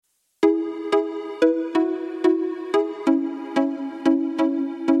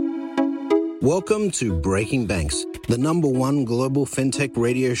Welcome to Breaking Banks, the #1 global fintech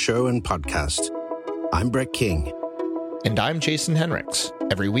radio show and podcast. I'm Brett King. And I'm Jason Henricks.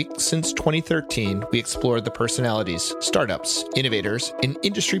 Every week since 2013, we explore the personalities, startups, innovators, and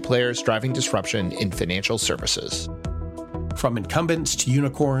industry players driving disruption in financial services. From incumbents to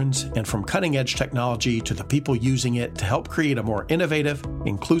unicorns, and from cutting-edge technology to the people using it to help create a more innovative,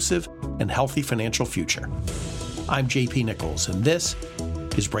 inclusive, and healthy financial future. I'm JP Nichols, and this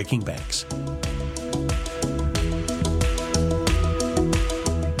is Breaking Banks.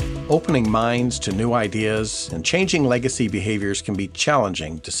 Opening minds to new ideas and changing legacy behaviors can be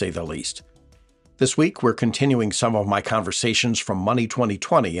challenging, to say the least. This week, we're continuing some of my conversations from Money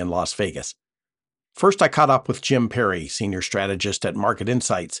 2020 in Las Vegas. First, I caught up with Jim Perry, senior strategist at Market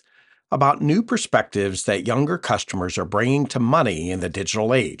Insights, about new perspectives that younger customers are bringing to money in the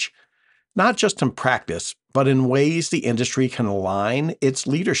digital age, not just in practice, but in ways the industry can align its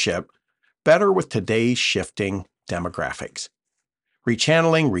leadership better with today's shifting demographics.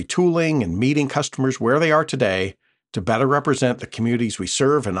 Rechanneling, retooling, and meeting customers where they are today to better represent the communities we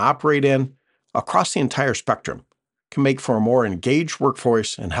serve and operate in across the entire spectrum can make for a more engaged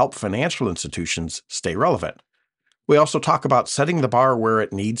workforce and help financial institutions stay relevant. We also talk about setting the bar where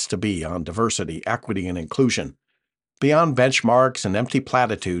it needs to be on diversity, equity, and inclusion, beyond benchmarks and empty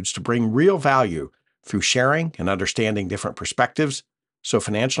platitudes to bring real value through sharing and understanding different perspectives so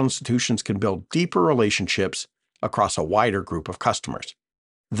financial institutions can build deeper relationships across a wider group of customers.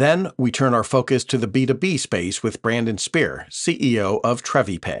 Then we turn our focus to the B2B space with Brandon Spear, CEO of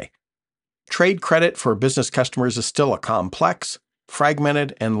TreviPay. Trade credit for business customers is still a complex,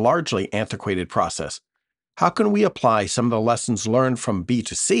 fragmented, and largely antiquated process. How can we apply some of the lessons learned from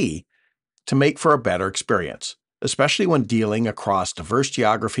B2C to make for a better experience, especially when dealing across diverse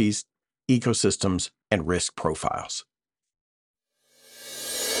geographies, ecosystems, and risk profiles?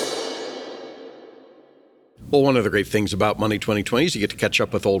 Well, one of the great things about Money 2020 is you get to catch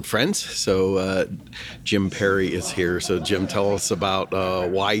up with old friends. So Jim Perry is here. So Jim, tell us about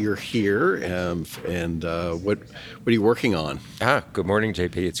why you're here and what are you working on? Good morning,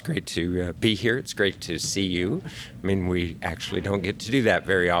 JP. It's great to be here. It's great to see you. I mean, we actually don't get to do that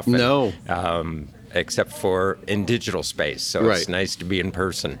very often. No. Except for in digital space. So It's nice to be in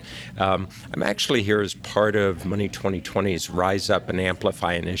person. I'm actually here as part of Money 2020's Rise Up and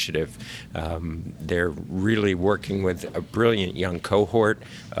Amplify initiative. They're really working with a brilliant young cohort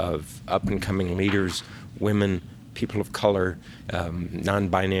of up-and-coming leaders, women, people of color,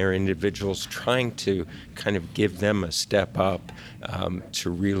 non-binary individuals, trying to kind of give them a step up to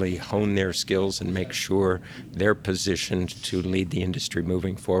really hone their skills and make sure they're positioned to lead the industry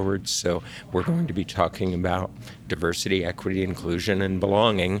moving forward. So we're going to be talking about diversity, equity, inclusion, and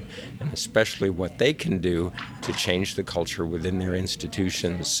belonging, and especially what they can do to change the culture within their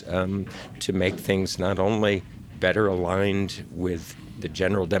institutions to make things not only better aligned with the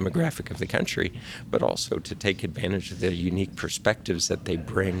general demographic of the country, but also to take advantage of the unique perspectives that they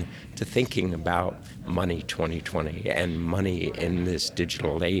bring to thinking about Money 2020 and money in this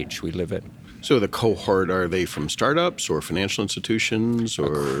digital age we live in. So the cohort, are they from startups or financial institutions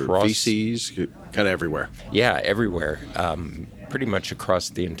or VCs? Kind of everywhere? Yeah, everywhere. Pretty much across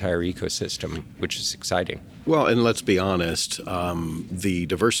the entire ecosystem, which is exciting. Well, and let's be honest, the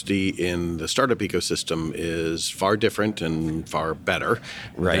diversity in the startup ecosystem is far different and far better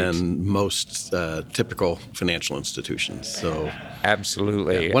than most typical financial institutions. So,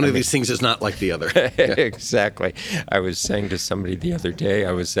 absolutely. One of these things is not like the other. Exactly. I was saying to somebody the other day,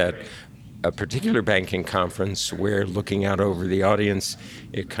 I was at a particular banking conference where, looking out over the audience,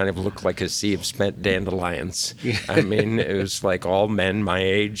 it kind of looked like a sea of spent dandelions. I mean, it was like all men my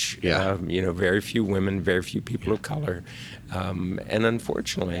age, very few women, very few people of color. And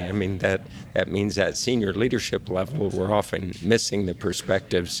unfortunately, I mean, that means at senior leadership level, we're often missing the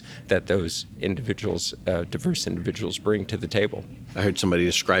perspectives that those individuals, diverse individuals, bring to the table. I heard somebody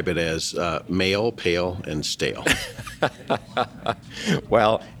describe it as male, pale, and stale.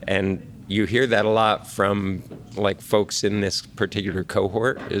 Well, and you hear that a lot from like folks in this particular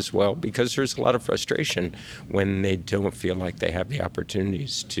cohort as well, because there's a lot of frustration when they don't feel like they have the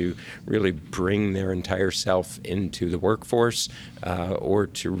opportunities to really bring their entire self into the workforce or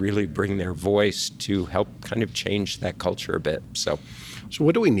to really bring their voice to help kind of change that culture a bit. So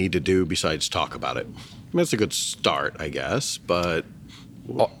what do we need to do besides talk about it? I mean, that's a good start, I guess, but...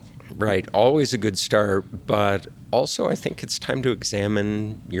 Right, always a good start, but also I think it's time to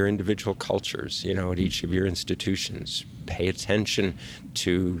examine your individual cultures, at each of your institutions. Pay attention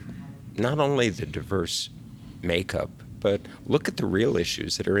to not only the diverse makeup, but look at the real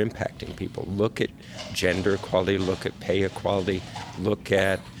issues that are impacting people. Look at gender equality, look at pay equality, look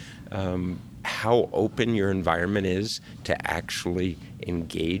at how open your environment is to actually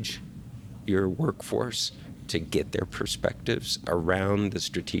engage your workforce, to get their perspectives around the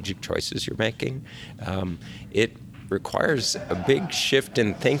strategic choices you're making. It requires a big shift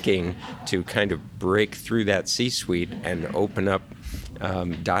in thinking to kind of break through that C-suite and open up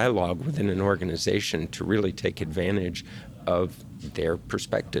dialogue within an organization to really take advantage of their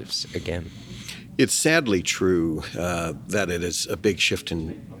perspectives again. It's sadly true that it is a big shift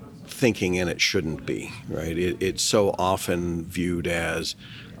in thinking, and it shouldn't be, right? It's so often viewed as,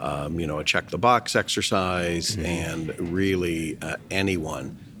 a check-the-box exercise, and really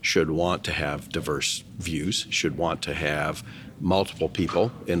anyone should want to have diverse views, should want to have multiple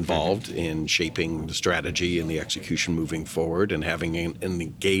people involved in shaping the strategy and the execution moving forward, and having an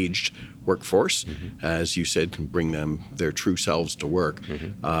engaged workforce, as you said, can bring them their true selves to work.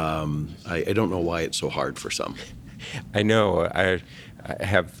 I don't know why it's so hard for some. I know. I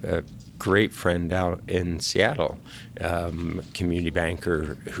have a great friend out in Seattle, community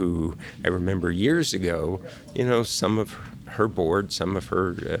banker, who I remember years ago, some of her board, some of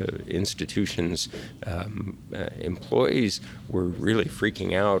her institutions' employees were really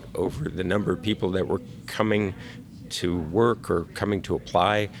freaking out over the number of people that were coming to work or coming to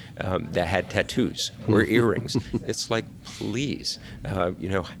apply that had tattoos or earrings. It's like, please,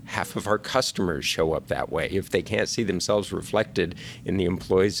 half of our customers show up that way. If they can't see themselves reflected in the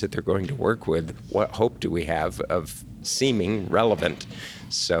employees that they're going to work with, what hope do we have of seeming relevant?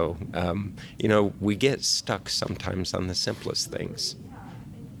 So, we get stuck sometimes on the simplest things.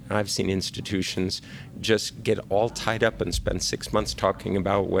 I've seen institutions just get all tied up and spend 6 months talking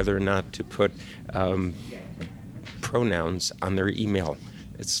about whether or not to put pronouns on their email.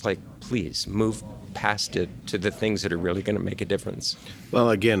 It's like, please move past it to the things that are really going to make a difference. Well,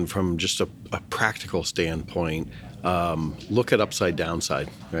 again, from just a practical standpoint, look at upside downside.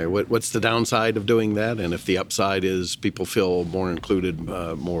 Right? What's the downside of doing that? And if the upside is people feel more included,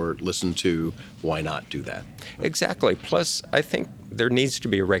 more listened to, why not do that? Exactly. Plus, I think there needs to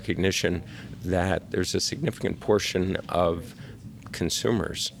be a recognition that there's a significant portion of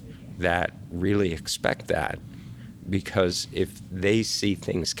consumers that really expect that. Because if they see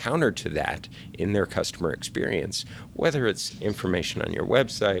things counter to that in their customer experience, whether it's information on your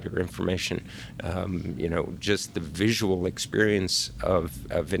website or information, just the visual experience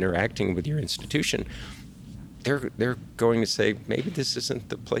of interacting with your institution, they're going to say, maybe this isn't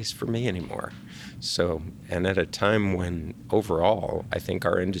the place for me anymore. So, and at a time when overall, I think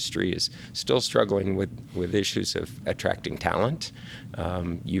our industry is still struggling with issues of attracting talent,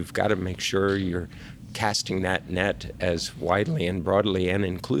 you've got to make sure you're casting that net as widely and broadly and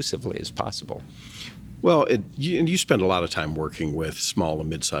inclusively as possible. Well, you spend a lot of time working with small and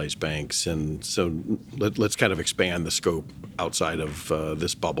mid-sized banks, and so let's kind of expand the scope outside of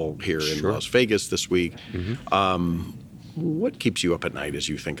this bubble here in Las Vegas this week. What keeps you up at night as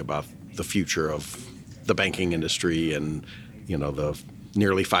you think about the future of the banking industry and, the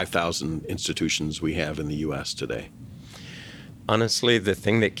nearly 5,000 institutions we have in the U.S. today? Honestly, the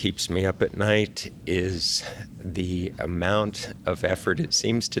thing that keeps me up at night is the amount of effort it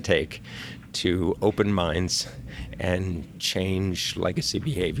seems to take to open minds and change legacy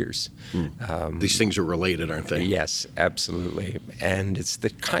behaviors. These things are related, aren't they? Yes, absolutely. And it's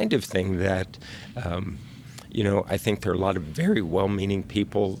the kind of thing that, I think there are a lot of very well-meaning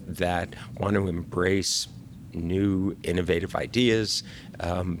people that want to embrace new innovative ideas,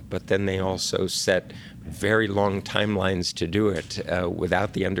 but then they also set very long timelines to do it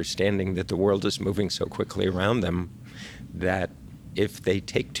without the understanding that the world is moving so quickly around them that if they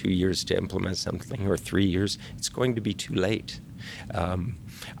take 2 years to implement something or 3 years, it's going to be too late.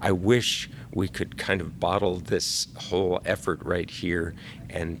 I wish we could kind of bottle this whole effort right here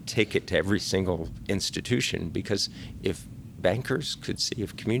and take it to every single institution, because if bankers could see,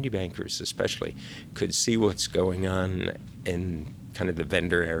 if community bankers especially could see what's going on in kind of the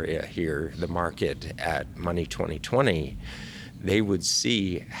vendor area here, the market at Money 2020, they would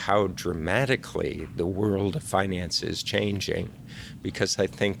see how dramatically the world of finance is changing. Because I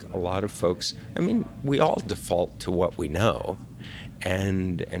think a lot of folks, we all default to what we know,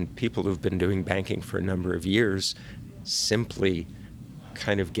 and people who've been doing banking for a number of years simply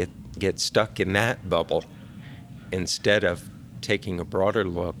kind of get stuck in that bubble instead of taking a broader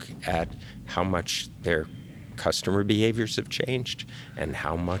look at how much their customer behaviors have changed and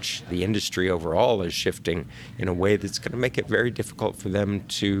how much the industry overall is shifting in a way that's going to make it very difficult for them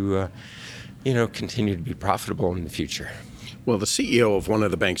to, continue to be profitable in the future. Well, the CEO of one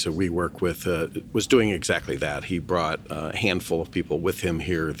of the banks that we work with was doing exactly that. He brought a handful of people with him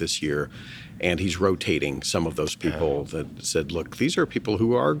here this year, and he's rotating some of those people that said, look, these are people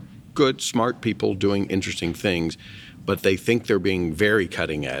who are good, smart people doing interesting things, but they think they're being very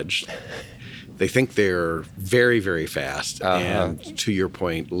cutting edge. They think they're very, very fast. And to your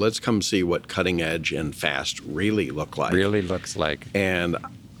point, let's come see what cutting edge and fast really look like. Really looks like. And,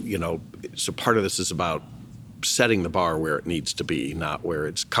 so part of this is about setting the bar where it needs to be, not where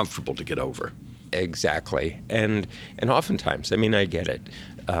it's comfortable to get over. Exactly. And oftentimes, I get it.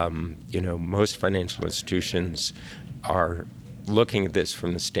 Most financial institutions are looking at this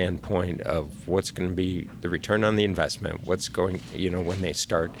from the standpoint of what's going to be the return on the investment, what's going, when they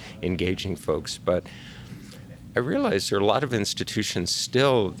start engaging folks. But I realize there are a lot of institutions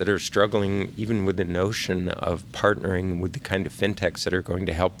still that are struggling even with the notion of partnering with the kind of fintechs that are going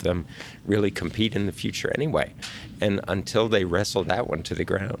to help them really compete in the future anyway. And until they wrestle that one to the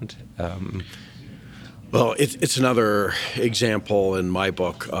ground. Well, it's another example in my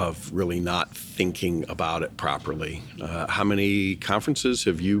book of really not thinking about it properly. How many conferences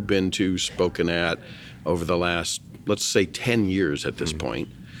have you been to, spoken at over the last, let's say, 10 years at this point?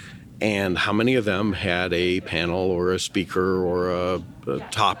 And how many of them had a panel or a speaker or a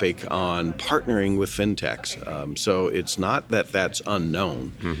topic on partnering with fintechs? So it's not that that's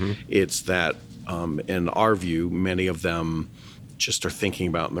unknown. Mm-hmm. It's that, in our view, many of them just are thinking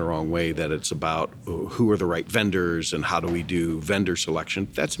about in the wrong way, that it's about who are the right vendors and how do we do vendor selection.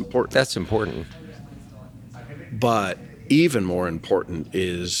 That's important. That's important. But even more important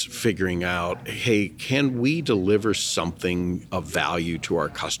is figuring out, hey, can we deliver something of value to our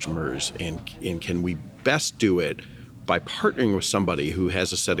customers, and can we best do it by partnering with somebody who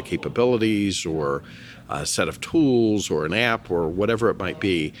has a set of capabilities or a set of tools or an app or whatever it might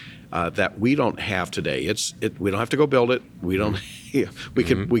be that we don't have today. We don't have to go build it. We don't.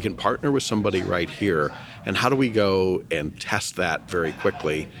 We can partner with somebody right here. And how do we go and test that very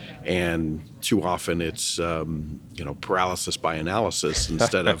quickly? And too often it's paralysis by analysis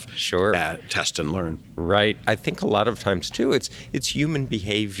instead of sure. Test and learn. Right. I think a lot of times too it's human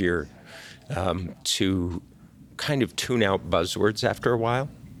behavior to kind of tune out buzzwords after a while.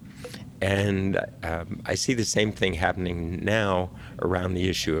 And I see the same thing happening now around the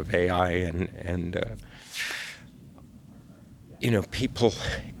issue of AI and people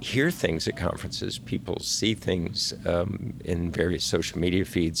hear things at conferences, people see things in various social media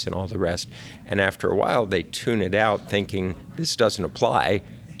feeds and all the rest, and after a while they tune it out thinking this doesn't apply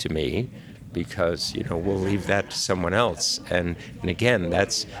to me because we'll leave that to someone else. And again,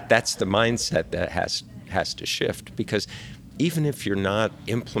 that's the mindset that has to shift, because even if you're not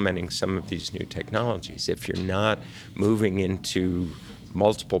implementing some of these new technologies, if you're not moving into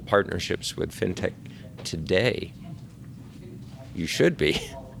multiple partnerships with fintech today, you should be.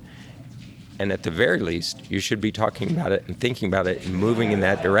 And at the very least, you should be talking about it and thinking about it and moving in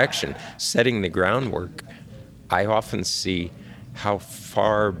that direction, setting the groundwork. I often see how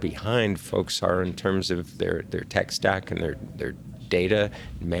far behind folks are in terms of their tech stack and their data,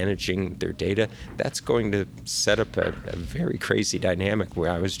 managing their data. That's going to set up a very crazy dynamic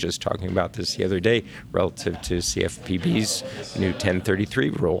where I was just talking about this the other day relative to CFPB's new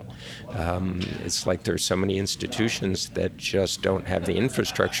 1033 rule. It's like there's so many institutions that just don't have the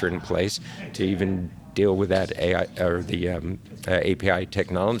infrastructure in place to even deal with that AI or the API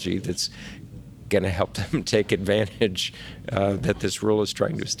technology that's going to help them take advantage that this rule is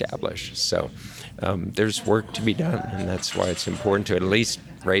trying to establish. So there's work to be done, and that's why it's important to at least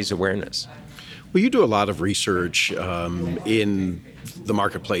raise awareness. Well, you do a lot of research in the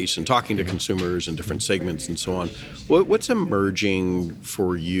marketplace and talking to consumers in different segments and so on. What's emerging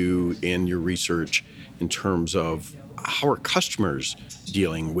for you in your research in terms of how are customers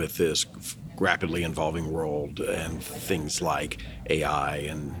dealing with this rapidly evolving world and things like AI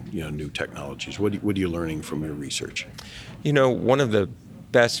and new technologies? What are you learning from your research? One of the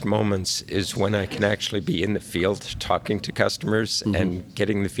best moments is when I can actually be in the field talking to customers and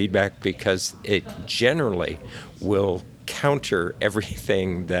getting the feedback, because it generally will counter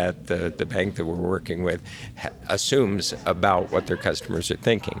everything that the bank that we're working with assumes about what their customers are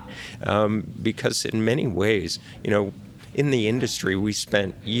thinking. Because in many ways, in the industry, we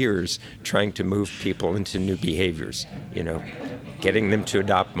spent years trying to move people into new behaviors, getting them to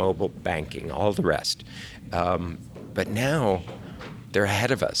adopt mobile banking, all the rest. But now they're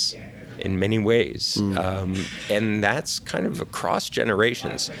ahead of us in many ways. And that's kind of across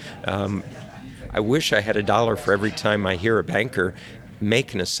generations. I wish I had $1 for every time I hear a banker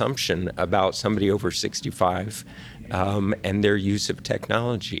make an assumption about somebody over 65 and their use of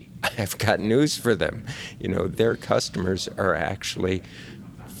technology. I've got news for them. Their customers are actually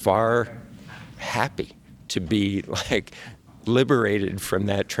far happy to be liberated from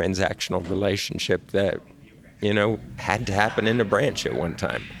that transactional relationship that, had to happen in a branch at one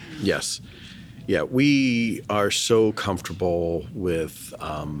time. Yes. Yeah, we are so comfortable with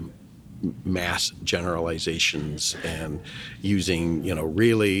mass generalizations and using,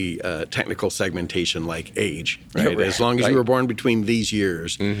 really technical segmentation like age, right? As long as you were born between these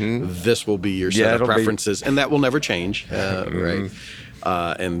years, this will be your set of preferences, and that will never change, right?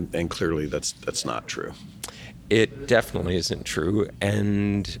 And clearly that's not true. It definitely isn't true,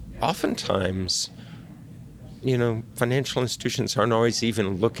 and oftentimes, financial institutions aren't always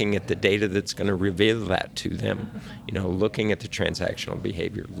even looking at the data that's going to reveal that to them. Looking at the transactional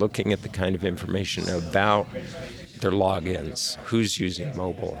behavior, looking at the kind of information about their logins, who's using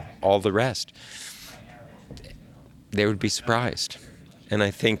mobile, all the rest. They would be surprised. And I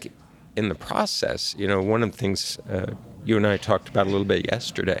think in the process, one of the things you and I talked about a little bit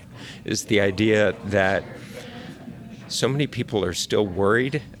yesterday is the idea that so many people are still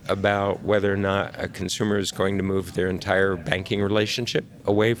worried about whether or not a consumer is going to move their entire banking relationship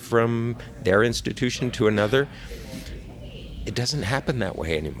away from their institution to another. It doesn't happen that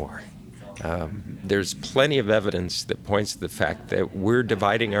way anymore. There's plenty of evidence that points to the fact that we're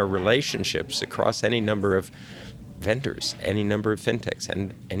dividing our relationships across any number of vendors, any number of fintechs,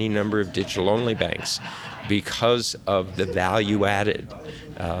 and any number of digital-only banks because of the value added.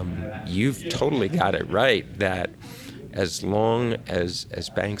 You've totally got it right that as long as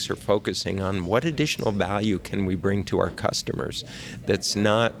banks are focusing on what additional value can we bring to our customers that's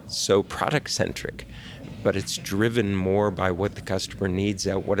not so product-centric, but it's driven more by what the customer needs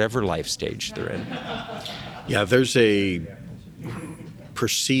at whatever life stage they're in. Yeah, there's a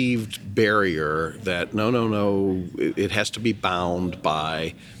perceived barrier that no, it has to be bound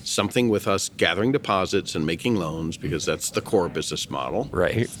by something with us gathering deposits and making loans because that's the core business model.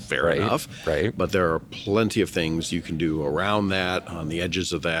 Right. Fair enough. Right. But there are plenty of things you can do around that, on the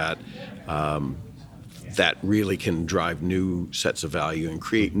edges of that, that really can drive new sets of value and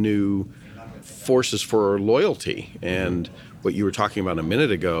create new forces for loyalty. And what you were talking about a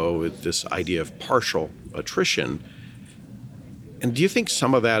minute ago, this idea of partial attrition. And do you think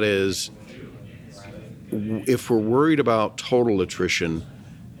some of that is, if we're worried about total attrition,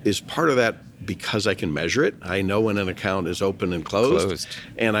 is part of that because I can measure it? I know when an account is open and closed.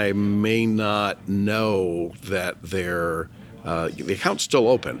 And I may not know that the account's still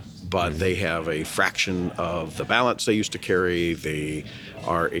open, but they have a fraction of the balance they used to carry. They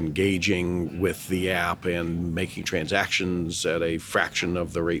are engaging with the app and making transactions at a fraction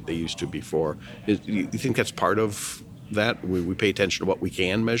of the rate they used to before. You think that's part of that? We pay attention to what we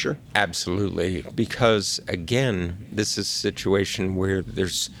can measure? Absolutely, because again, this is a situation where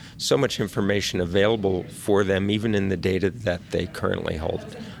there's so much information available for them, even in the data that they currently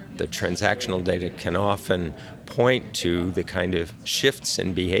hold. The transactional data can often point to the kind of shifts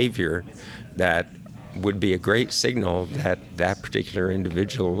in behavior that would be a great signal that that particular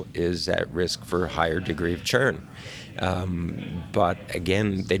individual is at risk for a higher degree of churn. But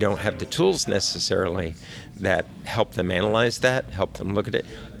again, they don't have the tools necessarily that help them analyze that, help them look at it,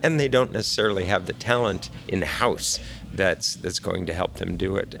 and they don't necessarily have the talent in-house that's going to help them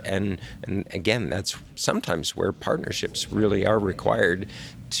do it. And again, that's sometimes where partnerships really are required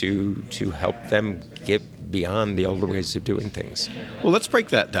to help them get beyond the older ways of doing things. Well, let's break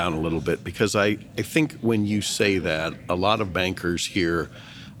that down a little bit, because I think when you say that, a lot of bankers hear,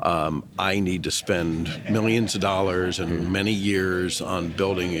 I need to spend millions of dollars and many years on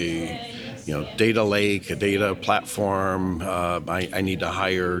building a data lake, a data platform. I need to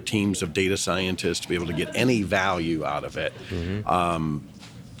hire teams of data scientists to be able to get any value out of it.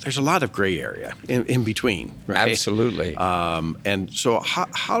 There's a lot of gray area in between, right? Absolutely. And so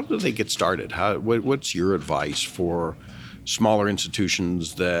how do they get started? What's your advice for smaller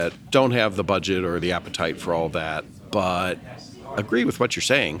institutions that don't have the budget or the appetite for all that, but agree with what you're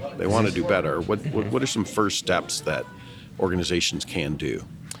saying? They want to do better. What are some first steps that organizations can do?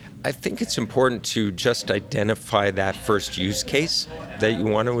 I think it's important to just identify that first use case that you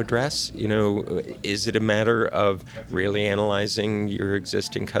want to address. Is it a matter of really analyzing your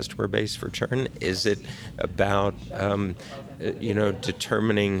existing customer base for churn? Is it about,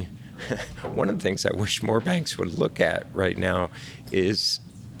 determining? One of the things I wish more banks would look at right now is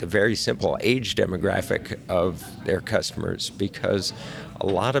the very simple age demographic of their customers, because a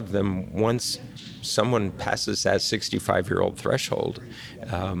lot of them, once someone passes that 65-year-old threshold,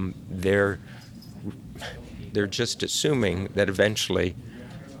 they're just assuming that eventually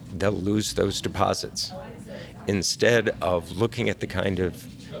they'll lose those deposits, instead of looking at the kind of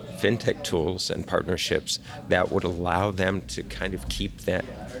fintech tools and partnerships that would allow them to kind of keep that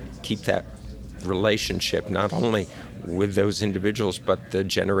relationship not only with those individuals, but the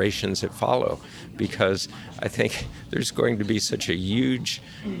generations that follow, because I think there's going to be such a huge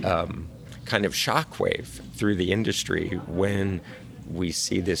kind of shockwave through the industry when we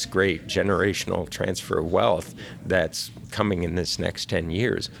see this great generational transfer of wealth that's coming in this next 10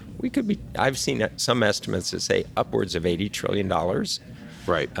 years. I've seen some estimates that say upwards of $80 trillion.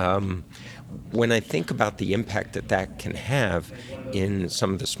 Right. When I think about the impact that can have in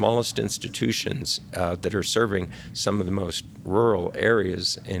some of the smallest institutions that are serving some of the most rural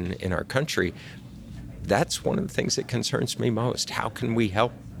areas in our country, that's one of the things that concerns me most. How can we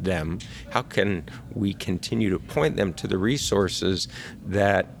help them? How can we continue to point them to the resources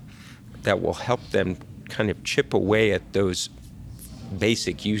that will help them kind of chip away at those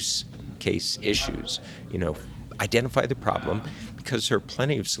basic use case issues? Identify the problem, because there are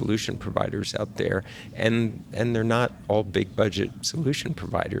plenty of solution providers out there, and they're not all big budget solution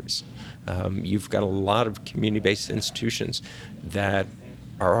providers. You've got a lot of community-based institutions that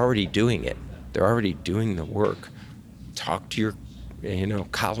are already doing it. They're already doing the work. Talk to your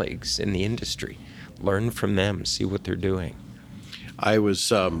colleagues in the industry. Learn from them, see what they're doing. I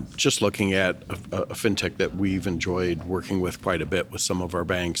was just looking at a fintech that we've enjoyed working with quite a bit with some of our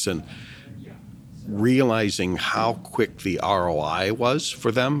banks, and realizing how quick the ROI was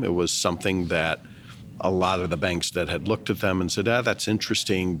for them. It was something that a lot of the banks that had looked at them and said, that's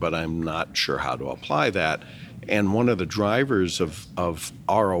interesting, but I'm not sure how to apply that. And one of the drivers of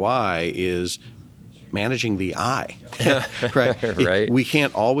ROI is managing the I. Right? Right. We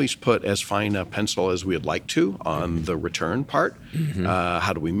can't always put as fine a pencil as we'd like to on the return part. Mm-hmm.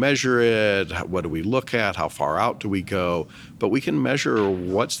 How do we measure it? What do we look at? How far out do we go? But we can measure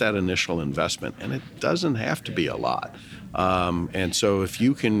what's that initial investment, and it doesn't have to be a lot. And so if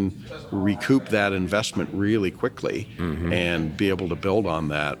you can recoup that investment really quickly mm-hmm. and be able to build on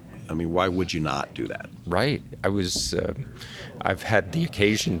that, why would you not do that? Right. I've had the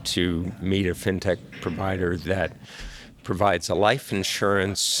occasion to meet a fintech provider that provides a life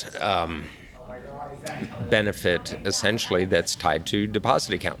insurance benefit, essentially, that's tied to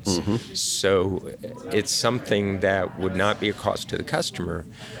deposit accounts. Mm-hmm. So it's something that would not be a cost to the customer,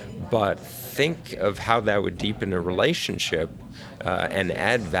 but think of how that would deepen a relationship and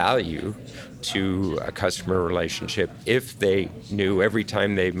add value to a customer relationship if they knew every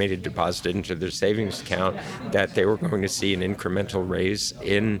time they made a deposit into their savings account that they were going to see an incremental raise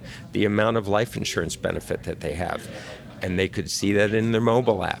in the amount of life insurance benefit that they have. And they could see that in their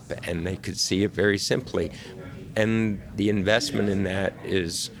mobile app, and they could see it very simply. And the investment in that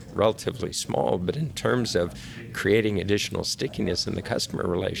is relatively small, but in terms of creating additional stickiness in the customer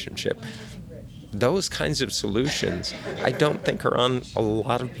relationship, those kinds of solutions I don't think are on a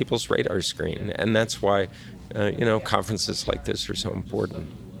lot of people's radar screen, and that's why conferences like this are so important.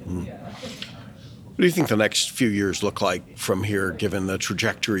 Mm. What do you think the next few years look like from here, given the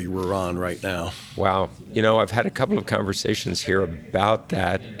trajectory we're on right now? Wow. I've had a couple of conversations here about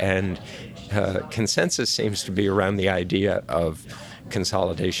that, and consensus seems to be around the idea of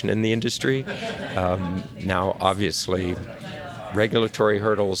consolidation in the industry. Now, obviously, regulatory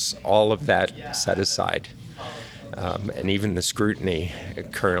hurdles, all of that set aside, and even the scrutiny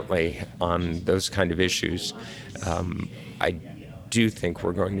currently on those kind of issues, I do think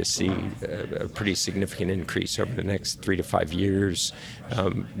we're going to see a pretty significant increase over the next 3 to 5 years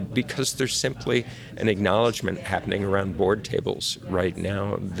because there's simply an acknowledgement happening around board tables right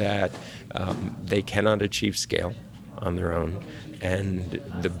now that they cannot achieve scale on their own. And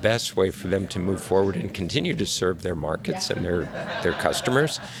the best way for them to move forward and continue to serve their markets and their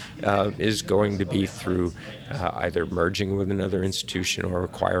customers is going to be through either merging with another institution or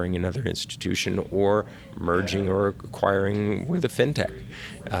acquiring another institution, or merging or acquiring with a fintech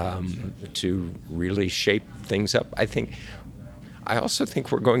to really shape things up. I also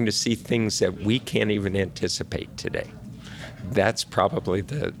think we're going to see things that we can't even anticipate today. That's probably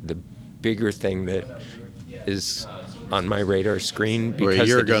the bigger thing that is on my radar screen. Because a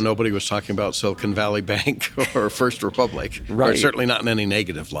year ago, nobody was talking about Silicon Valley Bank or First Republic, right. Or certainly not in any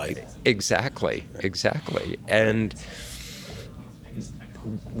negative light. Exactly. And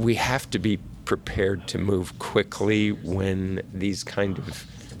we have to be prepared to move quickly when these kind of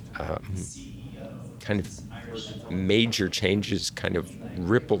major changes kind of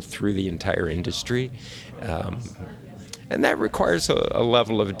ripple through the entire industry. And that requires a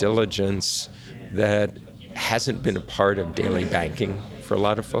level of diligence that hasn't been a part of daily banking for a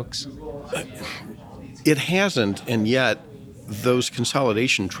lot of folks. It hasn't, and yet those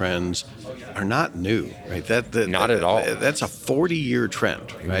consolidation trends are not new, right? Not at all. That's a 40-year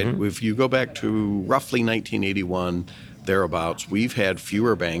trend, right? Mm-hmm. If you go back to roughly 1981, thereabouts. We've had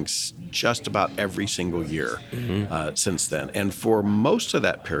fewer banks just about every single year since then. And for most of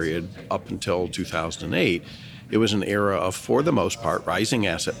that period, up until 2008, it was an era of, for the most part, rising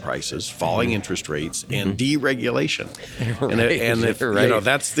asset prices, falling interest rates, and deregulation. And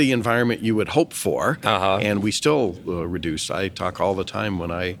that's the environment you would hope for. And we still reduce. I talk all the time. When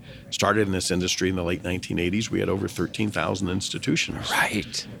I started in this industry in the late 1980s, we had over 13,000 institutions.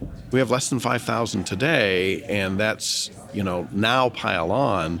 Right. We have less than 5,000 today, and that's, now pile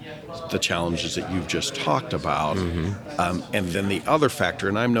on the challenges that you've just talked about. And then the other factor,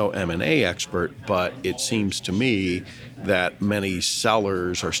 and I'm no M&A expert, but it seems to me that many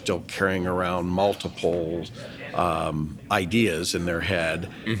sellers are still carrying around multiple ideas in their head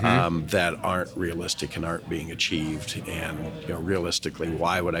that aren't realistic and aren't being achieved. And realistically,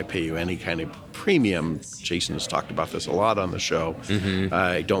 why would I pay you any kind of premium? Jason has talked about this a lot on the show.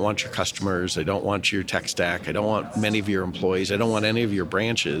 I don't want your customers. I don't want your tech stack. I don't want many of your employees. I don't want any of your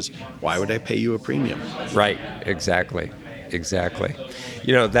branches. Why would I pay you a premium? Right. Exactly.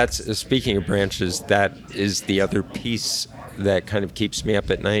 That's speaking of branches. That is the other piece that kind of keeps me up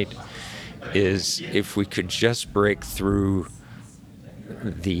at night. Is if we could just break through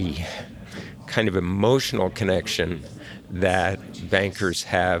the kind of emotional connection that bankers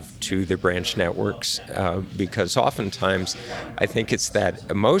have to their branch networks, because oftentimes I think it's that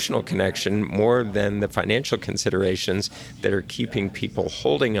emotional connection more than the financial considerations that are keeping people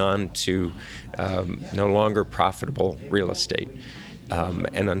holding on to no longer profitable real estate.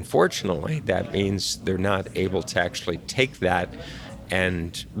 And unfortunately, that means they're not able to actually take that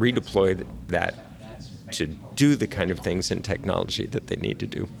and redeploy that to do the kind of things in technology that they need to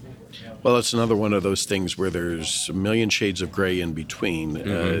do. Well, it's another one of those things where there's a million shades of gray in between.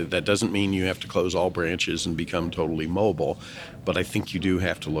 That doesn't mean you have to close all branches and become totally mobile, but I think you do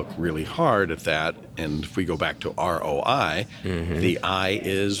have to look really hard at that. And if we go back to ROI, the I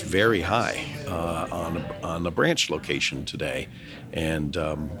is very high on a branch location today. And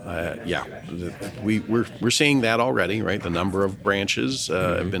we're seeing that already, right? The number of branches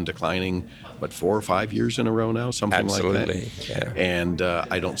have been declining, 4 or 5 years in a row now, something like that. Absolutely, yeah. And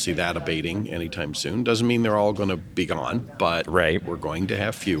I don't see that abating anytime soon. Doesn't mean they're all going to be gone, but we're going to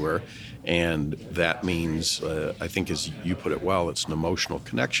have fewer. And that means, I think as you put it well, it's an emotional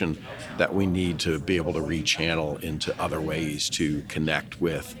connection that we need to be able to rechannel into other ways to connect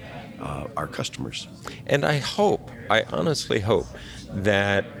with our customers. And I honestly hope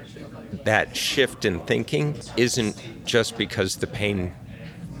that shift in thinking isn't just because the pain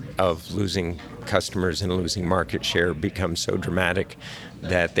of losing customers and losing market share becomes so dramatic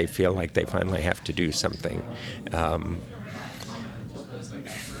that they feel like they finally have to do something.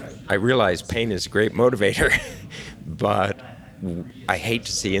 I realize pain is a great motivator, but I hate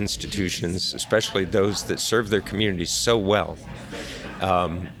to see institutions, especially those that serve their communities so well,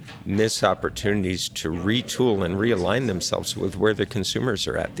 miss opportunities to retool and realign themselves with where the consumers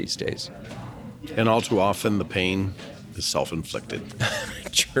are at these days. And all too often, the pain is self-inflicted.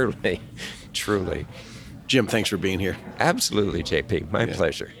 Truly. Jim, thanks for being here. Absolutely, JP. My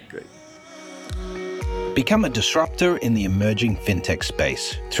pleasure. Great. Become a disruptor in the emerging fintech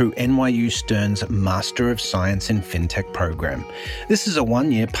space through NYU Stern's Master of Science in Fintech program. This is a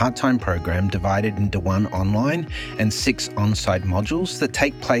 1-year part-time program divided into 1 online and 6 on-site modules that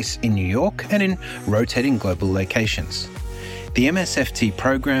take place in New York and in rotating global locations. The MSFT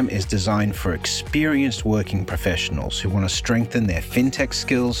program is designed for experienced working professionals who want to strengthen their fintech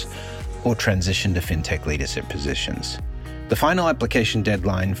skills or transition to fintech leadership positions. The final application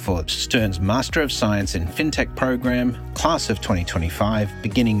deadline for Stern's Master of Science in Fintech program, class of 2025,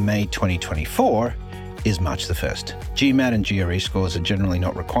 beginning May 2024, is March the 1st. GMAT and GRE scores are generally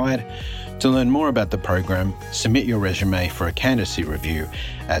not required. To learn more about the program, submit your resume for a candidacy review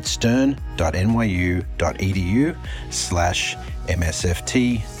at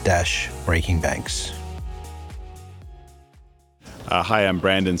stern.nyu.edu/MSFT-Breaking Hi, I'm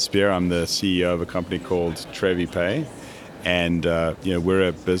Brandon Spear. I'm the CEO of a company called TreviPay. And we're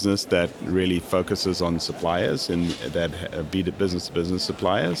a business that really focuses on suppliers and that business-to-business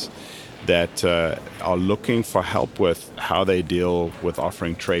suppliers that are looking for help with how they deal with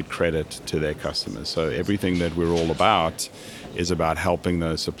offering trade credit to their customers. So everything that we're all about is about helping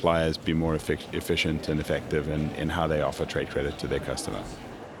those suppliers be more efficient and effective in how they offer trade credit to their customer.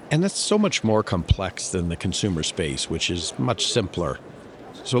 And that's so much more complex than the consumer space, which is much simpler.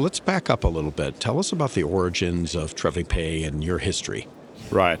 So let's back up a little bit. Tell us about the origins of TreviPay and your history.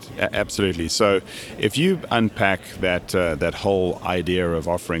 Right, absolutely. So if you unpack that whole idea of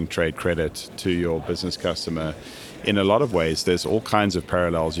offering trade credit to your business customer, in a lot of ways, there's all kinds of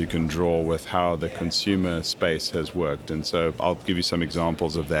parallels you can draw with how the consumer space has worked. And so I'll give you some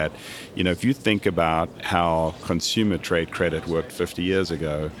examples of that. If you think about how consumer trade credit worked 50 years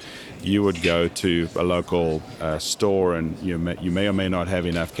ago, you would go to a local store and you may or may not have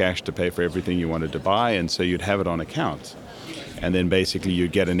enough cash to pay for everything you wanted to buy, and so you'd have it on account. And then basically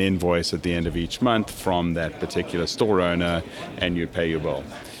you'd get an invoice at the end of each month from that particular store owner and you'd pay your bill.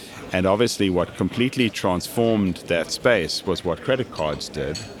 And obviously what completely transformed that space was what credit cards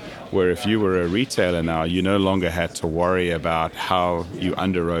did, where if you were a retailer now, you no longer had to worry about how you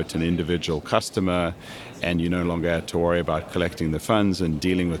underwrote an individual customer, and you no longer had to worry about collecting the funds and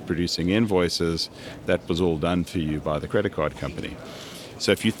dealing with producing invoices. That was all done for you by the credit card company.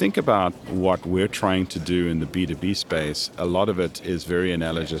 So if you think about what we're trying to do in the B2B space, a lot of it is very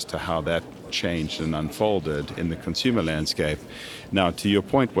analogous to how that changed and unfolded in the consumer landscape. Now, to your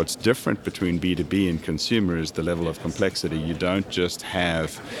point, what's different between B2B and consumer is the level of complexity. You don't just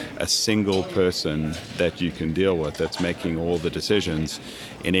have a single person that you can deal with that's making all the decisions.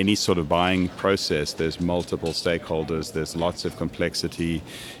 In any sort of buying process, there's multiple stakeholders, there's lots of complexity.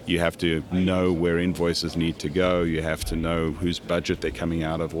 You have to know where invoices need to go, you have to know whose budget they're coming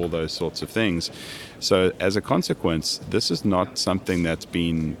out of, all those sorts of things. So as a consequence, this is not something that's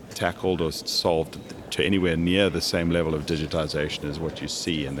been tackled or solved to anywhere near the same level of digitization as what you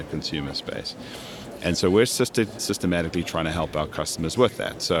see in the consumer space. And so we're systematically trying to help our customers with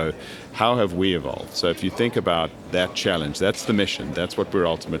that. So how have we evolved? So if you think about that challenge, that's the mission. That's what we're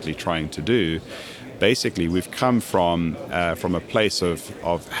ultimately trying to do. Basically, we've come from a place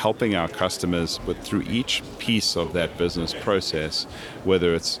of helping our customers through each piece of that business process,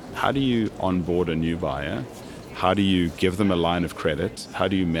 whether it's how do you onboard a new buyer, how do you give them a line of credit, how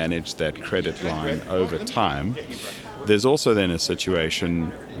do you manage that credit line over time. There's also then a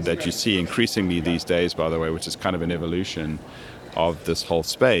situation that you see increasingly these days, by the way, which is kind of an evolution of this whole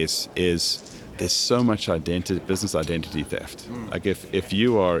space, is there's so much business identity theft. Like if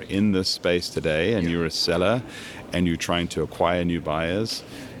you are in this space today and you're a seller and you're trying to acquire new buyers,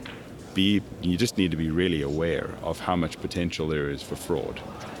 you just need to be really aware of how much potential there is for fraud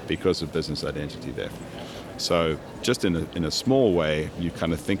because of business identity theft. So just in a small way, you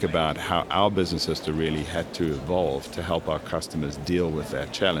kind of think about how our business has really had to evolve to help our customers deal with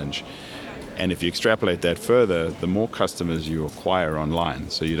that challenge. And if you extrapolate that further, the more customers you acquire online,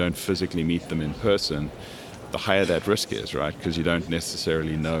 so you don't physically meet them in person, the higher that risk is, right? Because you don't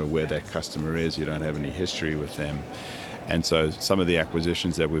necessarily know where that customer is, you don't have any history with them. And so some of the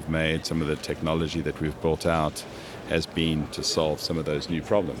acquisitions that we've made, some of the technology that we've built out has been to solve some of those new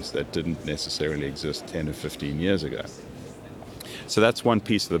problems that didn't necessarily exist 10 or 15 years ago. So that's one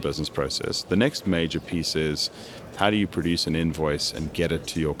piece of the business process. The next major piece is how do you produce an invoice and get it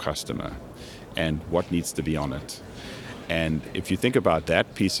to your customer, and what needs to be on it. And if you think about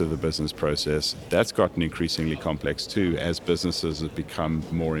that piece of the business process, that's gotten increasingly complex too as businesses have become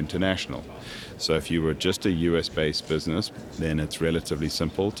more international. So if you were just a US-based business, then it's relatively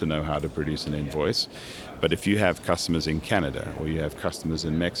simple to know how to produce an invoice. But if you have customers in Canada or you have customers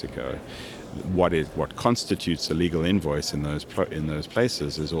in Mexico, what constitutes a legal invoice in those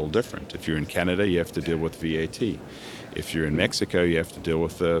places is all different. If you're in Canada, you have to deal with VAT. If you're in Mexico, you have to deal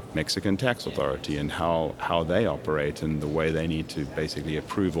with the Mexican tax authority and how they operate and the way they need to basically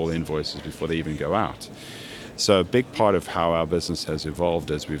approve all invoices before they even go out. So a big part of how our business has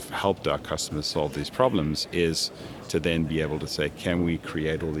evolved as we've helped our customers solve these problems is to then be able to say, can we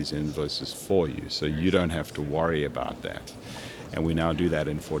create all these invoices for you so you don't have to worry about that? And we now do that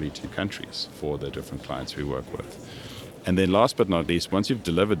in 42 countries for the different clients we work with. And then last but not least, once you've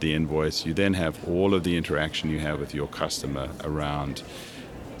delivered the invoice, you then have all of the interaction you have with your customer around,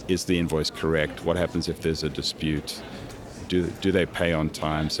 is the invoice correct? What happens if there's a dispute? Do they pay on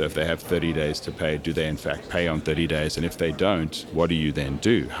time? So if they have 30 days to pay, do they in fact pay on 30 days? And if they don't, what do you then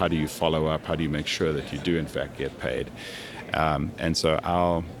do? How do you follow up? How do you make sure that you do in fact get paid? And so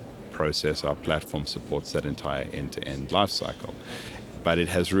our process, our platform supports that entire end-to-end life cycle. But it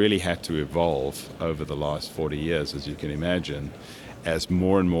has really had to evolve over the last 40 years, as you can imagine, as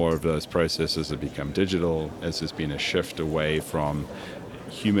more and more of those processes have become digital, as there's been a shift away from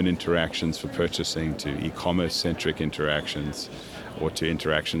human interactions for purchasing to e-commerce centric interactions, or to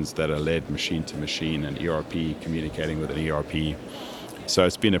interactions that are led machine to machine and ERP communicating with an ERP. So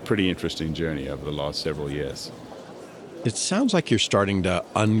it's been a pretty interesting journey over the last several years. It sounds like you're starting to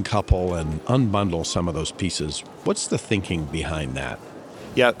uncouple and unbundle some of those pieces. What's the thinking behind that?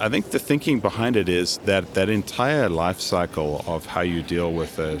 Yeah, I think the thinking behind it is that that entire life cycle of how you deal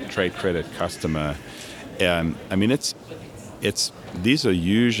with a trade credit customer, it's these are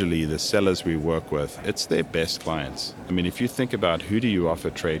usually the sellers we work with. It's their best clients. I mean, if you think about who do you offer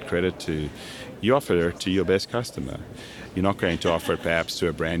trade credit to, you offer it to your best customer. You're not going to offer it perhaps to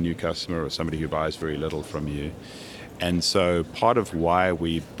a brand new customer or somebody who buys very little from you. And so part of why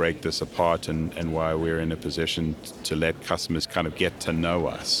we break this apart and why we're in a position to let customers kind of get to know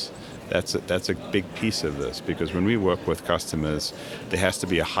us, that's a big piece of this, because when we work with customers, there has to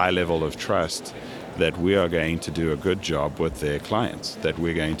be a high level of trust that we are going to do a good job with their clients, that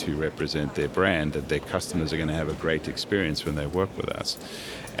we're going to represent their brand, that their customers are going to have a great experience when they work with us.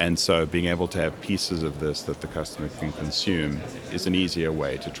 And so being able to have pieces of this that the customer can consume is an easier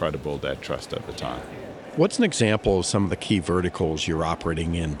way to try to build that trust over time. What's an example of some of the key verticals you're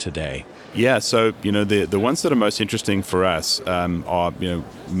operating in today? Yeah, so the ones that are most interesting for us are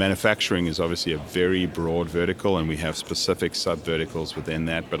manufacturing is obviously a very broad vertical, and we have specific sub-verticals within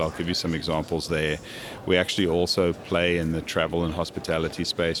that, but I'll give you some examples there. We actually also play in the travel and hospitality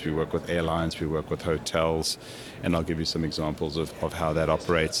space. We work with airlines, we work with hotels, and I'll give you some examples of how that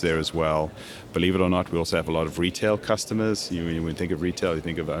operates there as well. Believe it or not, we also have a lot of retail customers. When you think of retail, you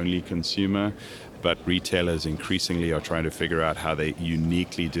think of only consumer. But retailers increasingly are trying to figure out how they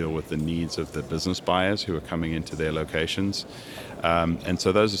uniquely deal with the needs of the business buyers who are coming into their locations. And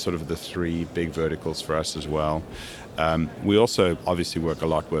so those are sort of the three big verticals for us as well. We also obviously work a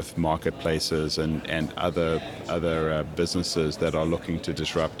lot with marketplaces and other businesses that are looking to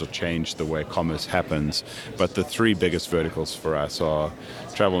disrupt or change the way commerce happens. But the three biggest verticals for us are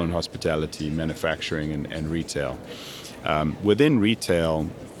travel and hospitality, manufacturing, and retail. Within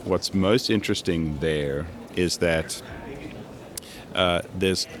retail, what's most interesting there is that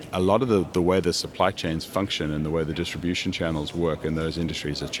there's a lot of the way the supply chains function and the way the distribution channels work in those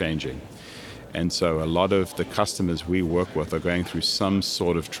industries are changing. And so a lot of the customers we work with are going through some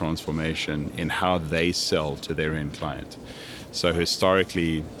sort of transformation in how they sell to their end client. So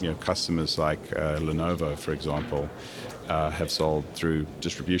historically, customers like Lenovo, for example, have sold through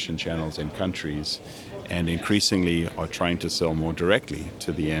distribution channels in countries, and increasingly are trying to sell more directly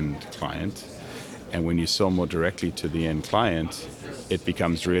to the end client. And when you sell more directly to the end client, it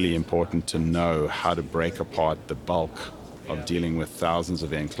becomes really important to know how to break apart the bulk of dealing with thousands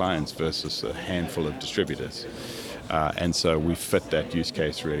of end clients versus a handful of distributors. And so we fit that use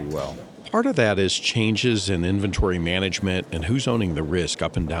case really well. Part of that is changes in inventory management and who's owning the risk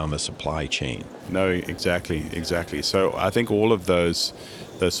up and down the supply chain. No, exactly. So I think all of those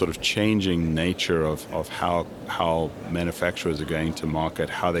sort of changing nature of how manufacturers are going to market,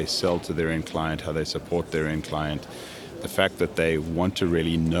 how they sell to their end client, how they support their end client, the fact that they want to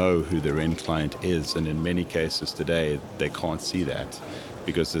really know who their end client is, and in many cases today they can't see that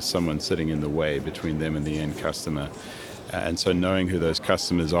because there's someone sitting in the way between them and the end customer. And so knowing who those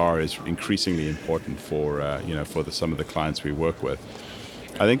customers are is increasingly important for some of the clients we work with.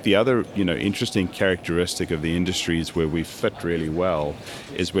 I think the other interesting characteristic of the industries where we fit really well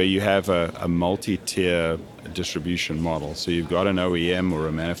is where you have a multi-tier distribution model. So you've got an OEM or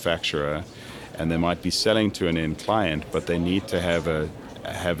a manufacturer, and they might be selling to an end client, but they need to have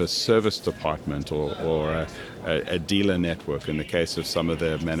a service department or a dealer network. In the case of some of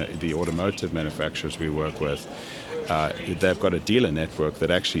the automotive manufacturers we work with, they've got a dealer network that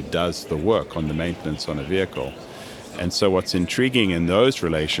actually does the work on the maintenance on a vehicle. And so what's intriguing in those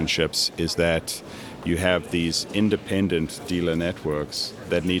relationships is that you have these independent dealer networks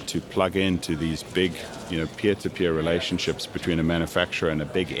that need to plug into these big, peer-to-peer relationships between a manufacturer and a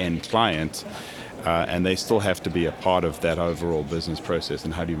big end client, and they still have to be a part of that overall business process.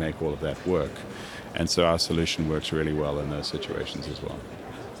 And how do you make all of that work? And so our solution works really well in those situations as well.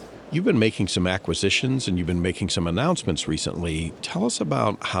 You've been making some acquisitions and you've been making some announcements recently. Tell us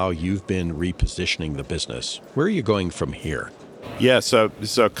about how you've been repositioning the business. Where are you going from here? Yeah, so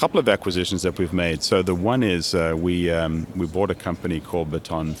a couple of acquisitions that we've made. So the one is we bought a company called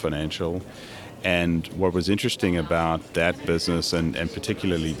Baton Financial. And what was interesting about that business, and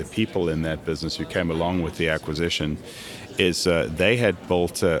particularly the people in that business who came along with the acquisition, is they had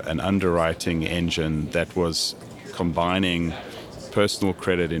built an underwriting engine that was combining personal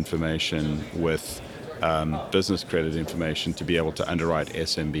credit information with business credit information to be able to underwrite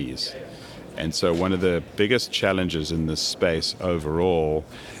SMBs. And so one of the biggest challenges in this space overall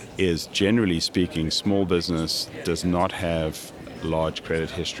is, generally speaking, small business does not have large credit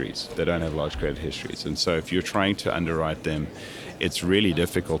histories. They don't have large credit histories. And so if you're trying to underwrite them, it's really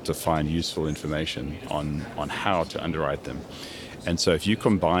difficult to find useful information on how to underwrite them. And so if you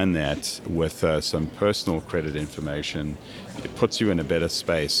combine that with some personal credit information, it puts you in a better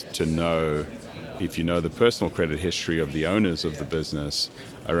space to know, if you know the personal credit history of the owners of the business,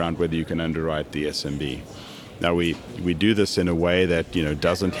 around whether you can underwrite the SMB. Now we do this in a way that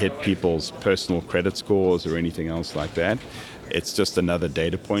doesn't hit people's personal credit scores or anything else like that. It's just another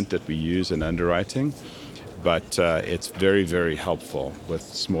data point that we use in underwriting. But it's very, very helpful with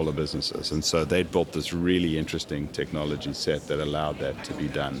smaller businesses. And so they built this really interesting technology set that allowed that to be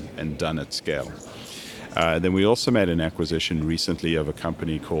done, and done at scale. Then we also made an acquisition recently of a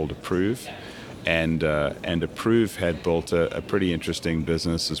company called Approve. And Approve had built a pretty interesting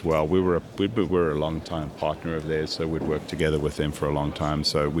business as well. We were a long-time partner of theirs, so we'd worked together with them for a long time,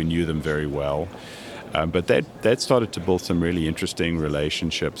 so we knew them very well. But they'd started to build some really interesting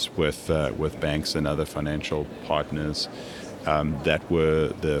relationships with banks and other financial partners that were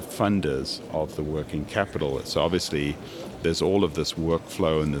the funders of the working capital. So obviously there's all of this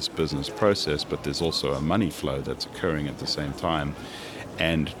workflow in this business process, but there's also a money flow that's occurring at the same time.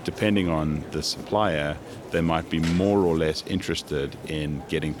 And depending on the supplier, they might be more or less interested in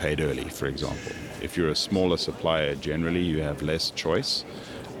getting paid early, for example. If you're a smaller supplier, generally you have less choice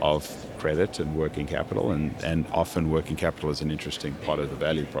of credit and working capital, and often working capital is an interesting part of the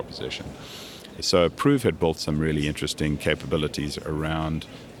value proposition. So Approve had built some really interesting capabilities around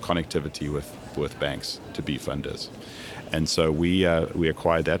connectivity with banks to be funders. And so we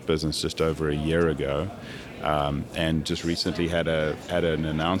acquired that business just over a year ago, and just recently had an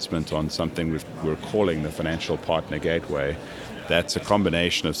announcement on something we're calling the Financial Partner Gateway. That's a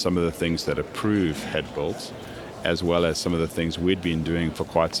combination of some of the things that Approve had built, as well as some of the things we'd been doing for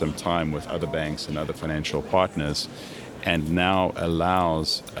quite some time with other banks and other financial partners, and now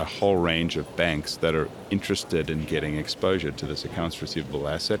allows a whole range of banks that are interested in getting exposure to this accounts receivable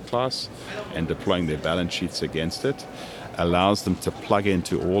asset class and deploying their balance sheets against it, allows them to plug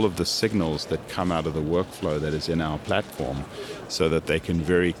into all of the signals that come out of the workflow that is in our platform, so that they can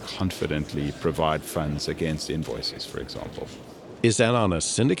very confidently provide funds against invoices, for example. Is that on a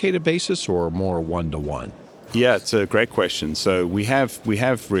syndicated basis or more one-to-one? Yeah, it's a great question. So we have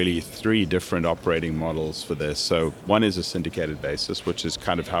really three different operating models for this. So one is a syndicated basis, which is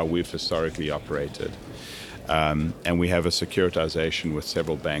kind of how we've historically operated. And we have a securitization with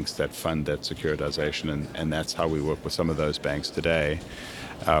several banks that fund that securitization, and that's how we work with some of those banks today.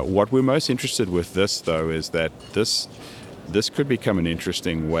 What we're most interested with this, though, is that this could become an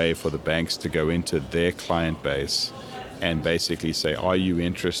interesting way for the banks to go into their client base and basically say, are you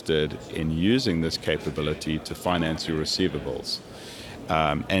interested in using this capability to finance your receivables?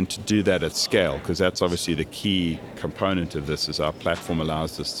 And to do that at scale, because that's obviously the key component of this, is our platform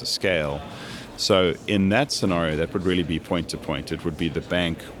allows us to scale. So in that scenario, that would really be point-to-point. It would be the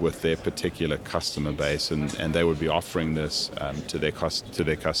bank with their particular customer base, and they would be offering this to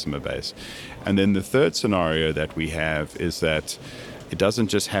their customer base. And then the third scenario that we have is that it doesn't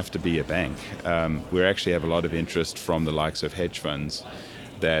just have to be a bank. We actually have a lot of interest from the likes of hedge funds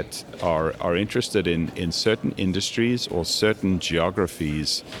that are interested in certain industries or certain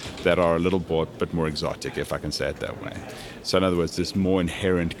geographies that are a little bit more exotic, if I can say it that way. So in other words, there's more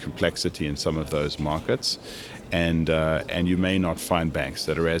inherent complexity in some of those markets, and you may not find banks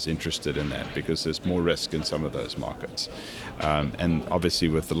that are as interested in that because there's more risk in some of those markets. And obviously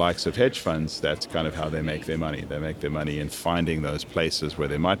with the likes of hedge funds, that's kind of how they make their money. They make their money in finding those places where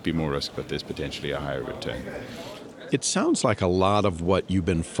there might be more risk, but there's potentially a higher return. It sounds like a lot of what you've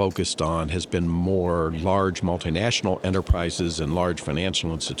been focused on has been more large multinational enterprises and large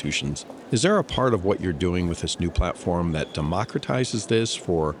financial institutions. Is there a part of what you're doing with this new platform that democratizes this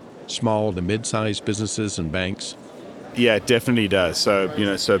for small to mid-sized businesses and banks? Yeah, it definitely does. So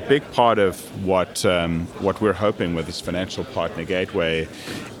a big part of what we're hoping with this Financial Partner Gateway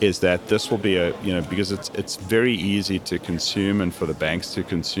is that this will be because it's very easy to consume and for the banks to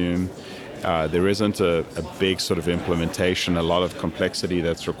consume. There isn't a big sort of implementation, a lot of complexity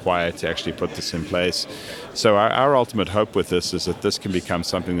that's required to actually put this in place. So our ultimate hope with this is that this can become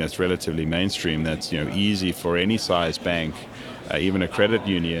something that's relatively mainstream, that's easy for any size bank, even a credit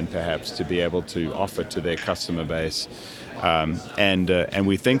union perhaps, to be able to offer to their customer base. And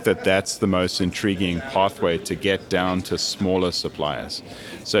we think that that's the most intriguing pathway to get down to smaller suppliers.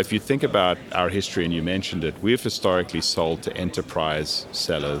 So if you think about our history, and you mentioned it, we've historically sold to enterprise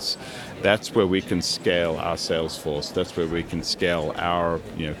sellers. That's where we can scale our sales force. That's where we can scale our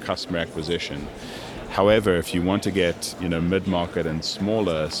customer acquisition. However, if you want to get mid-market and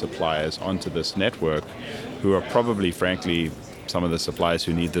smaller suppliers onto this network, who are probably, frankly, some of the suppliers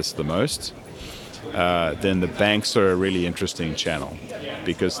who need this the most, then the banks are a really interesting channel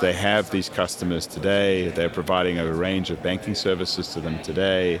because they have these customers today. They're providing a range of banking services to them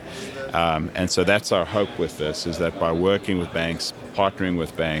today. And so that's our hope with this, is that by working with banks, partnering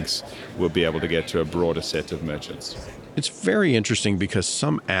with banks, we'll be able to get to a broader set of merchants. It's very interesting because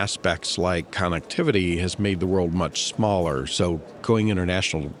some aspects like connectivity has made the world much smaller. So going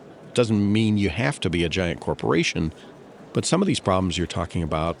international doesn't mean you have to be a giant corporation, but some of these problems you're talking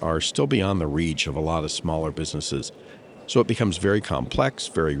about are still beyond the reach of a lot of smaller businesses. So it becomes very complex,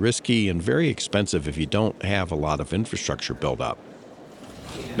 very risky, and very expensive if you don't have a lot of infrastructure built up.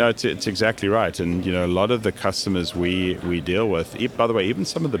 No, it's exactly right. And, a lot of the customers we deal with, by the way, even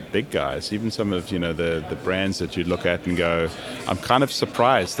some of the big guys, even some of, the brands that you look at and go, I'm kind of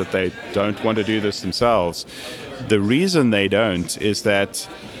surprised that they don't want to do this themselves. The reason they don't is that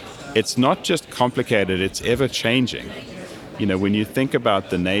it's not just complicated, it's ever changing. When you think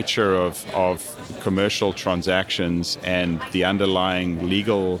about the nature of commercial transactions and the underlying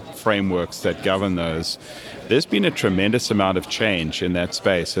legal frameworks that govern those, there's been a tremendous amount of change in that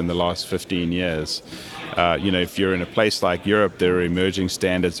space in the last 15 years. If you're in a place like Europe, there are emerging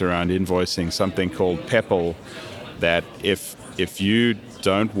standards around invoicing, something called PEPL, that if you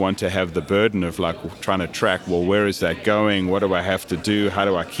don't want to have the burden of trying to track, well, where is that going? What do I have to do? How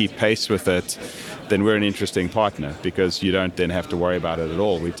do I keep pace with it? Then we're an interesting partner because you don't then have to worry about it at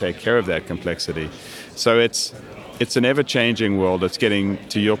all. We take care of that complexity. So it's an ever-changing world. It's getting,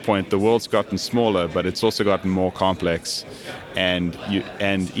 to your point, the world's gotten smaller, but it's also gotten more complex. And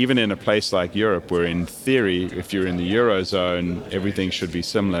even in a place like Europe, where in theory, if you're in the Eurozone, everything should be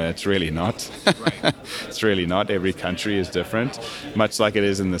similar, it's really not. It's really not. Every country is different, much like it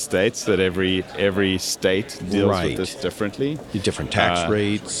is in the States, that every state deals with this differently. Different tax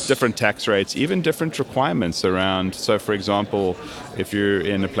rates. Different tax rates, even different requirements around. So, for example, if you're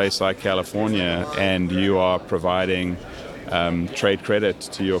in a place like California and you are providing trade credit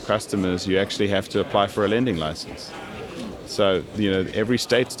to your customers, you actually have to apply for a lending license. So, every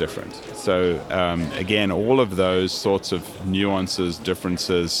state's different. So, again, all of those sorts of nuances,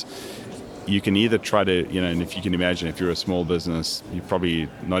 differences, you can either try to, and if you can imagine, if you're a small business, you're probably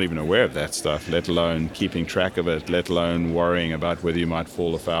not even aware of that stuff, let alone keeping track of it, let alone worrying about whether you might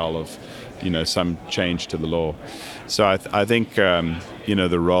fall afoul of, some change to the law. So I think,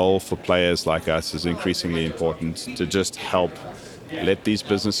 the role for players like us is increasingly important to just help let these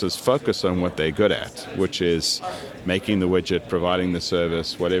businesses focus on what they're good at, which is making the widget, providing the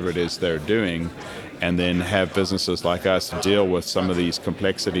service, whatever it is they're doing, and then have businesses like us deal with some of these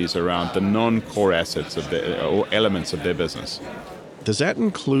complexities around the non-core assets of or elements of their business. Does that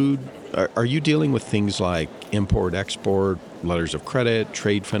include, are you dealing with things like import, export, letters of credit,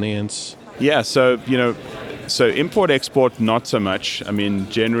 trade finance? Yeah, so import export not so much. I mean,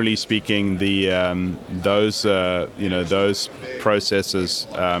 generally speaking, those processes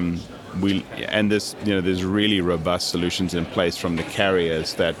there's really robust solutions in place from the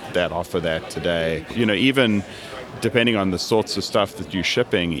carriers that offer that today. Even depending on the sorts of stuff that you're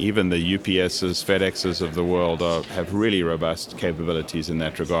shipping, even the UPSs, FedExs of the world have really robust capabilities in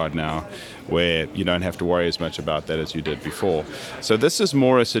that regard now, where you don't have to worry as much about that as you did before. So this is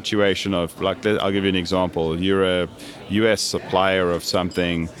more a situation of, I'll give you an example. You're a US supplier of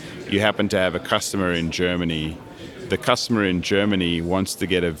something, you happen to have a customer in Germany. The customer in Germany wants to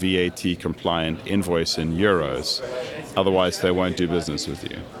get a VAT-compliant invoice in euros, otherwise they won't do business with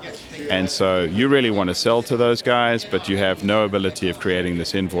you. And so you really want to sell to those guys, but you have no ability of creating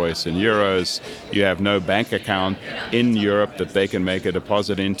this invoice in euros. You have no bank account in Europe that they can make a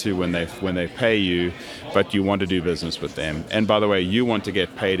deposit into when they pay you, but you want to do business with them. And by the way, you want to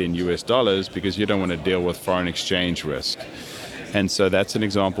get paid in US dollars because you don't want to deal with foreign exchange risk. And so that's an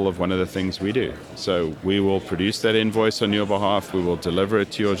example of one of the things we do. So we will produce that invoice on your behalf. We will deliver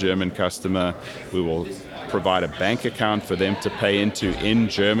it to your German customer. We will provide a bank account for them to pay into in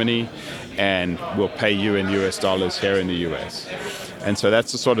Germany, and we'll pay you in US dollars here in the US. And so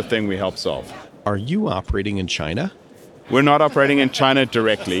that's the sort of thing we help solve. Are you operating in China? We're not operating in China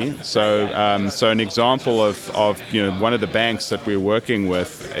directly. So an example of one of the banks that we're working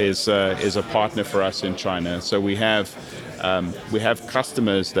with is a partner for us in China. So we have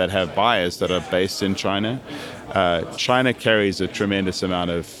customers that have buyers that are based in China. China carries a tremendous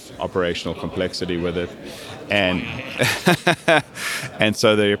amount of operational complexity with it. And and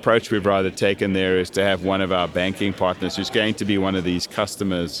so the approach we've rather taken there is to have one of our banking partners who's going to be one of these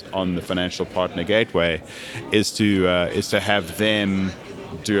customers on the financial partner gateway is to have them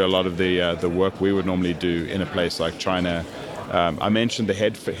do a lot of the work we would normally do in a place like China. I mentioned the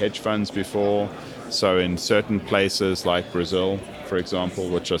hedge funds before. So in certain places like Brazil, for example,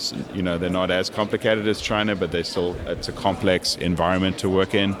 which are, they're not as complicated as China, but it's a complex environment to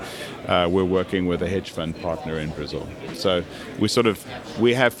work in. We're working with a hedge fund partner in Brazil. So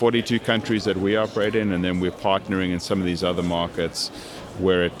we have 42 countries that we operate in, and then we're partnering in some of these other markets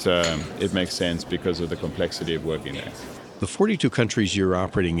where it makes sense because of the complexity of working there. The 42 countries you're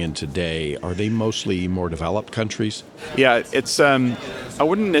operating in today, are they mostly more developed countries? Yeah, it's I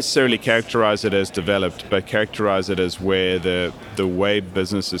wouldn't necessarily characterize it as developed, but characterize it as where the way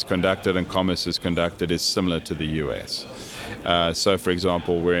business is conducted and commerce is conducted is similar to the U.S. So, for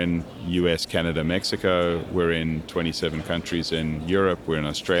example, we're in U.S., Canada, Mexico. We're in 27 countries in Europe. We're in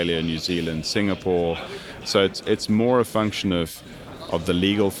Australia, New Zealand, Singapore. So it's more a function of the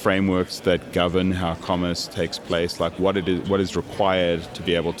legal frameworks that govern how commerce takes place, like what is required to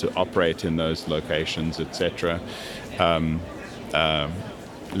be able to operate in those locations, etc.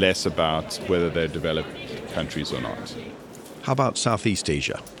 Less about whether they're developed countries or not. How about Southeast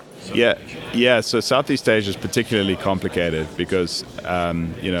Asia? Yeah. So Southeast Asia is particularly complicated because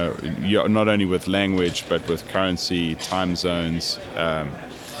you're not only with language but with currency, time zones.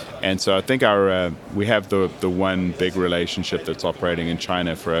 And so I think we have the one big relationship that's operating in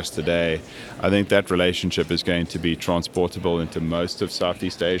China for us today. I think that relationship is going to be transportable into most of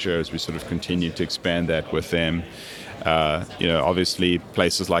Southeast Asia as we sort of continue to expand that with them. Obviously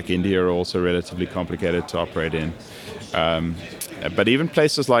places like India are also relatively complicated to operate in. But even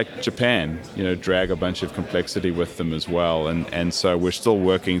places like Japan, drag a bunch of complexity with them as well. And so we're still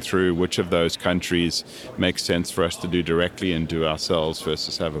working through which of those countries makes sense for us to do directly and do ourselves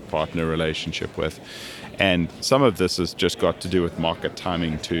versus have a partner relationship with. And some of this has just got to do with market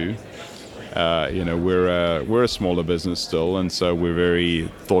timing too. We're a smaller business still, and so we're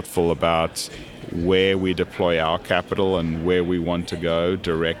very thoughtful about where we deploy our capital and where we want to go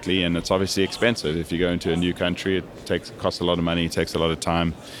directly. And it's obviously expensive. If you go into a new country, it costs a lot of money, it takes a lot of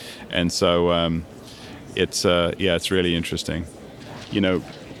time. And so it's really interesting.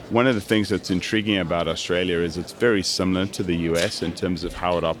 One of the things that's intriguing about Australia is it's very similar to the US in terms of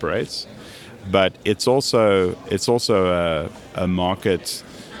how it operates, but it's also a market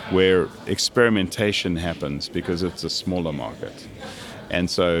where experimentation happens because it's a smaller market. And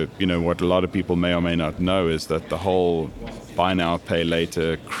so, what a lot of people may or may not know is that the whole buy now, pay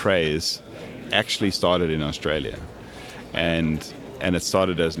later craze actually started in Australia. And it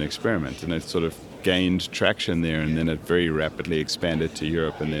started as an experiment, and it sort of gained traction there, and then it very rapidly expanded to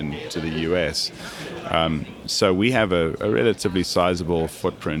Europe and then to the US. So we have a relatively sizable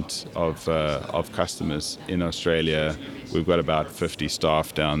footprint of customers in Australia. We've got about 50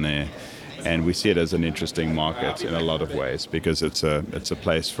 staff down there. And we see it as an interesting market in a lot of ways because it's a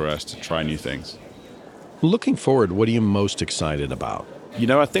place for us to try new things. Looking forward, what are you most excited about?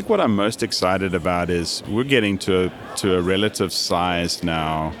 I think what I'm most excited about is we're getting to a relative size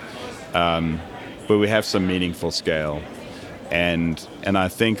now where we have some meaningful scale. And I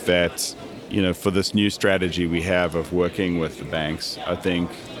think that, for this new strategy we have of working with the banks, I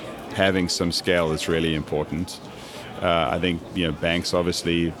think having some scale is really important. I think, banks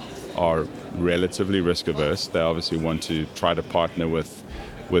obviously are relatively risk averse. They obviously want to try to partner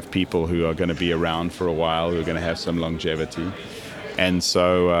with people who are going to be around for a while, who are going to have some longevity. And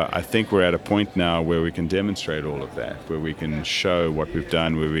so I think we're at a point now where we can demonstrate all of that, where we can show what we've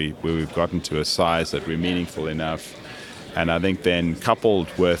done, where we've gotten to a size that we're meaningful enough. And I think then coupled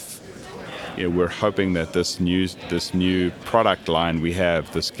with, we're hoping that this new product line we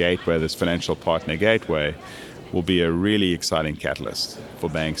have, this gateway, this financial partner gateway, will be a really exciting catalyst for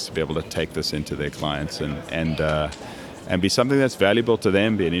banks to be able to take this into their clients and be something that's valuable to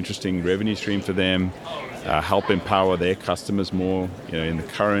them, be an interesting revenue stream for them, help empower their customers more. In the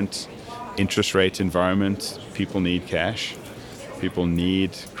current interest rate environment, people need cash, people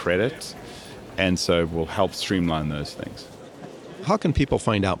need credit, and so we'll help streamline those things. How can people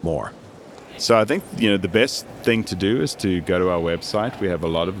find out more? So I think the best thing to do is to go to our website. We have a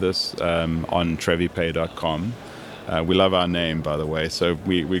lot of this on TreviPay.com. We love our name, by the way. So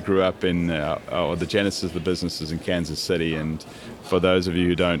we grew up in the genesis of the business is in Kansas City, and for those of you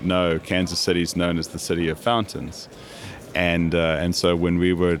who don't know, Kansas City is known as the city of fountains. And so when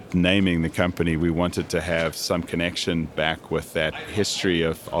we were naming the company, we wanted to have some connection back with that history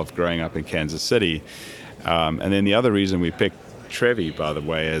of growing up in Kansas City. And then the other reason we picked Trevi, by the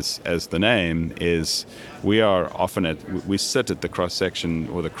way, as the name, is we sit at the cross-section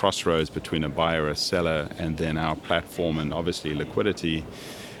or the crossroads between a buyer, a seller, and then our platform and obviously liquidity.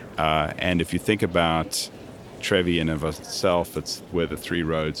 And if you think about Trevi in of itself, it's where the three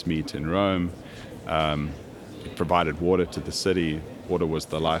roads meet in Rome. It provided water to the city, water was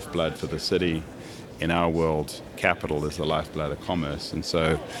the lifeblood for the city. In our world, capital is the lifeblood of commerce. And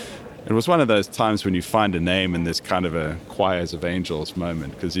so it was one of those times when you find a name in this kind of a choirs of angels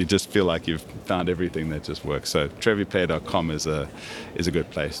moment, because you just feel like you've found everything that just works. So trevypay.com is a good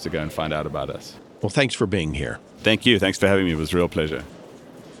place to go and find out about us. Well, thanks for being here. Thank you. Thanks for having me. It was a real pleasure.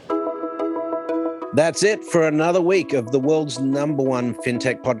 That's it for another week of the world's #1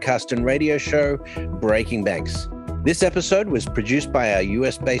 fintech podcast and radio show, Breaking Banks. This episode was produced by our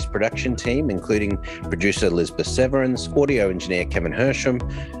US-based production team, including producer Elizabeth Severance, audio engineer Kevin Hersham,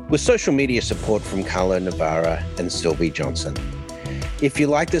 with social media support from Carlo Navarra and Sylvie Johnson. If you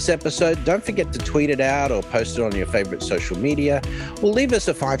like this episode, don't forget to tweet it out or post it on your favorite social media, or leave us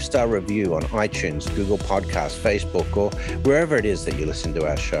a 5-star review on iTunes, Google Podcasts, Facebook, or wherever it is that you listen to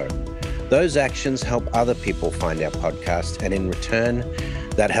our show. Those actions help other people find our podcast, and in return,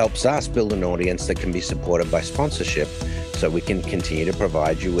 that helps us build an audience that can be supported by sponsorship, so we can continue to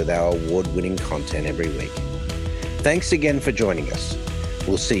provide you with our award-winning content every week. Thanks again for joining us.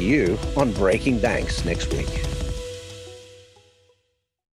 We'll see you on Breaking Banks next week.